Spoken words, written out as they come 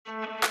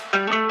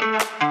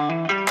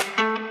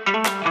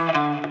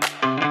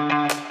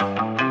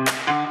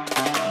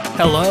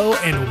Hello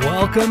and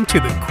welcome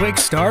to the Quick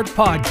Start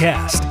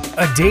Podcast,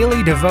 a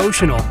daily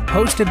devotional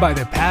hosted by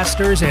the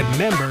pastors and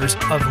members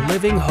of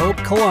Living Hope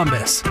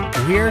Columbus.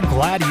 We're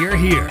glad you're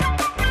here.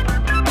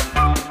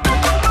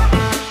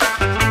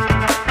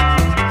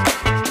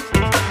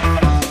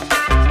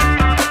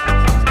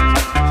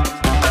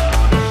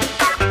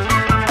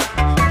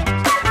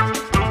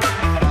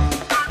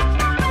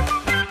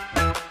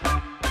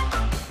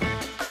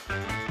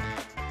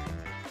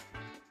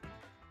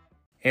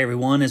 Hey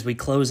everyone, as we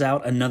close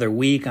out another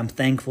week, I'm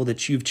thankful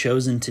that you've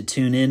chosen to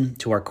tune in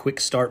to our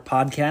Quick Start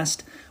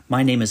podcast.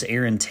 My name is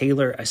Aaron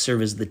Taylor. I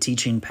serve as the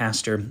teaching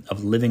pastor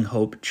of Living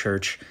Hope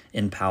Church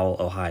in Powell,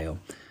 Ohio.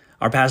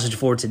 Our passage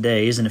for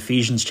today is in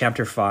Ephesians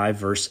chapter 5,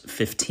 verse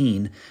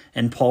 15,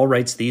 and Paul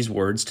writes these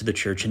words to the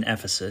church in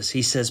Ephesus.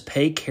 He says,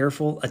 "Pay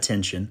careful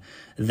attention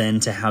then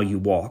to how you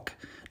walk,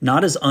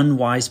 not as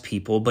unwise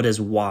people, but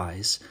as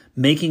wise,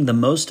 making the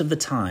most of the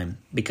time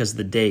because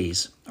the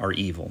days are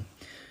evil."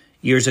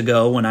 Years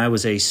ago, when I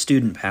was a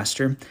student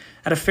pastor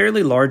at a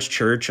fairly large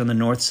church on the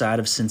north side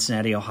of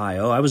Cincinnati,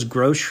 Ohio, I was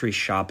grocery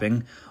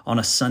shopping on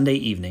a Sunday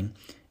evening,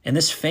 and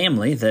this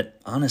family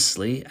that,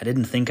 honestly, I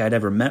didn't think I'd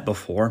ever met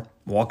before,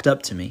 walked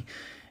up to me,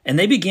 and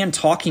they began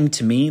talking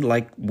to me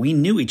like we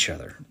knew each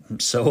other.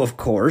 So, of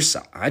course,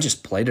 I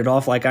just played it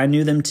off like I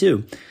knew them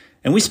too.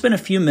 And we spent a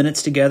few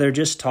minutes together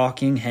just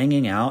talking,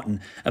 hanging out,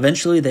 and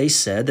eventually they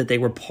said that they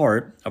were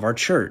part of our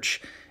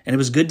church, and it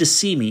was good to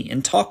see me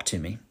and talk to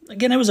me.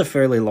 Again, it was a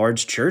fairly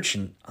large church,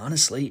 and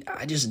honestly,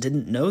 I just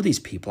didn't know these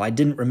people. I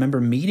didn't remember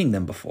meeting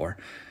them before.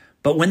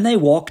 But when they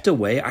walked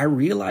away, I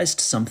realized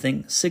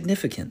something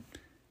significant.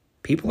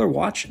 People are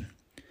watching.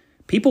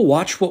 People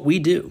watch what we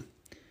do.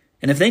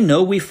 And if they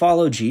know we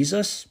follow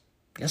Jesus,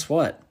 guess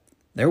what?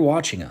 They're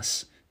watching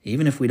us,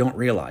 even if we don't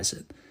realize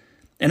it.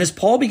 And as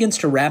Paul begins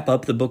to wrap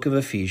up the book of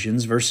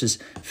Ephesians, verses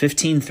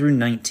 15 through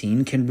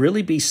 19 can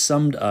really be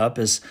summed up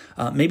as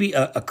maybe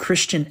a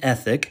Christian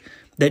ethic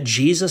that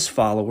Jesus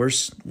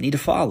followers need to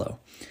follow.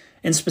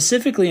 And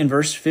specifically in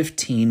verse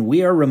 15,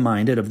 we are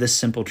reminded of this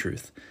simple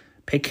truth.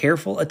 Pay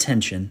careful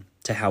attention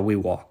to how we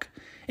walk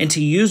and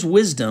to use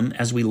wisdom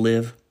as we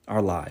live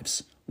our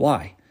lives.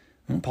 Why?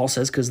 Well, Paul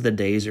says because the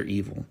days are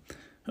evil.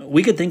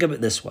 We could think of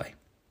it this way.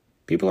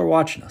 People are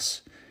watching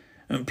us.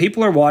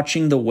 People are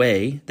watching the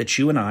way that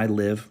you and I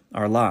live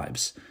our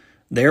lives.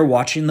 They're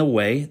watching the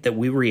way that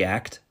we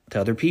react to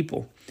other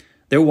people.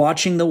 They're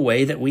watching the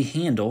way that we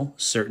handle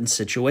certain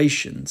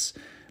situations.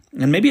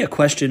 And maybe a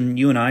question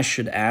you and I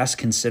should ask,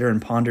 consider,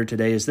 and ponder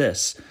today is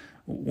this.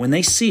 When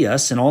they see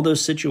us in all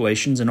those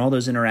situations and all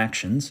those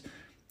interactions,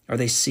 are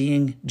they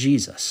seeing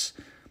Jesus?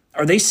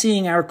 Are they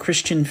seeing our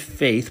Christian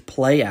faith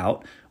play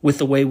out with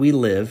the way we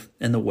live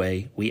and the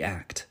way we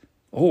act?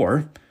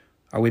 Or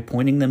are we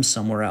pointing them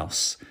somewhere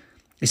else?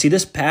 You see,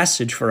 this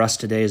passage for us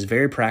today is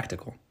very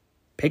practical.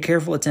 Pay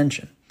careful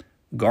attention.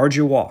 Guard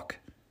your walk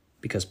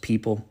because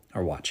people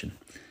are watching.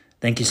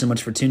 Thank you so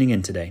much for tuning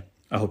in today.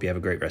 I hope you have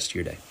a great rest of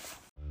your day.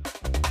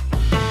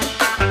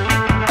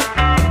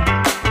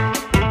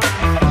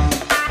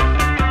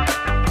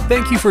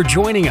 Thank you for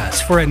joining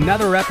us for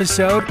another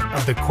episode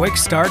of the Quick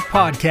Start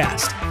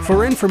Podcast.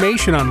 For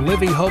information on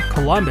Living Hope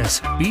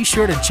Columbus, be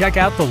sure to check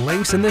out the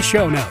links in the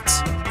show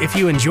notes. If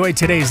you enjoyed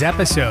today's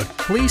episode,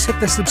 please hit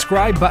the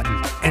subscribe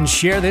button and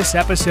share this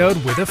episode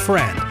with a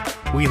friend.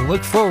 We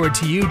look forward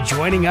to you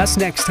joining us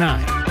next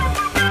time.